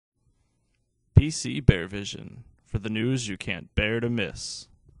PC Bear Vision, for the news you can't bear to miss.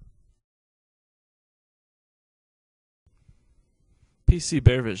 PC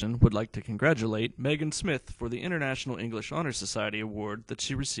Bear Vision would like to congratulate Megan Smith for the International English Honor Society Award that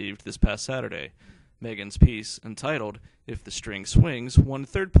she received this past Saturday. Megan's piece, entitled If the String Swings, won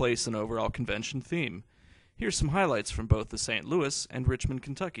third place in overall convention theme. Here's some highlights from both the St. Louis and Richmond,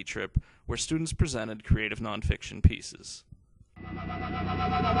 Kentucky trip, where students presented creative nonfiction pieces.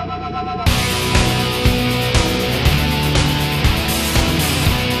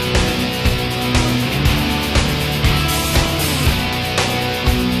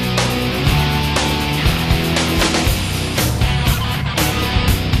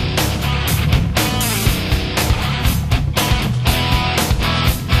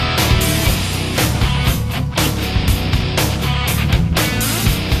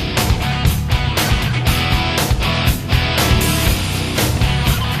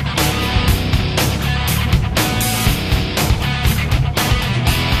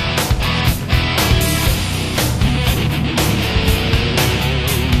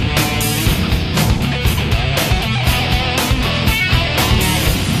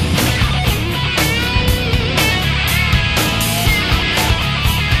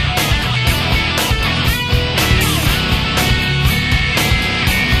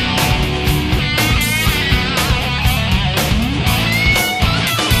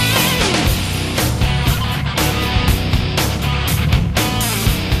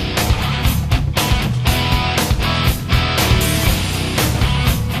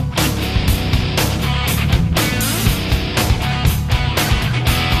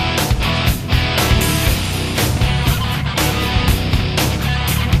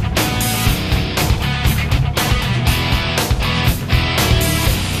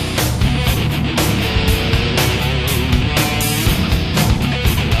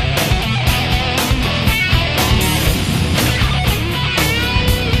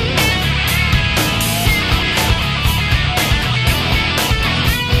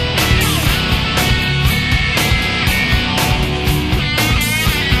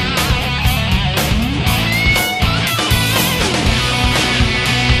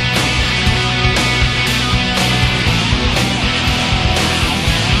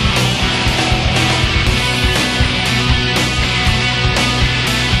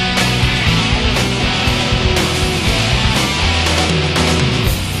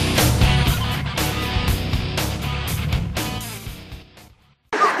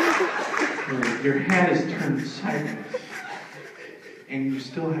 Your head is turned sideways, and you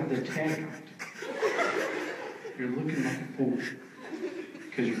still have the tag on it. You're looking like a fool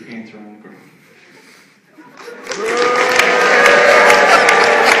because your pants are on the ground.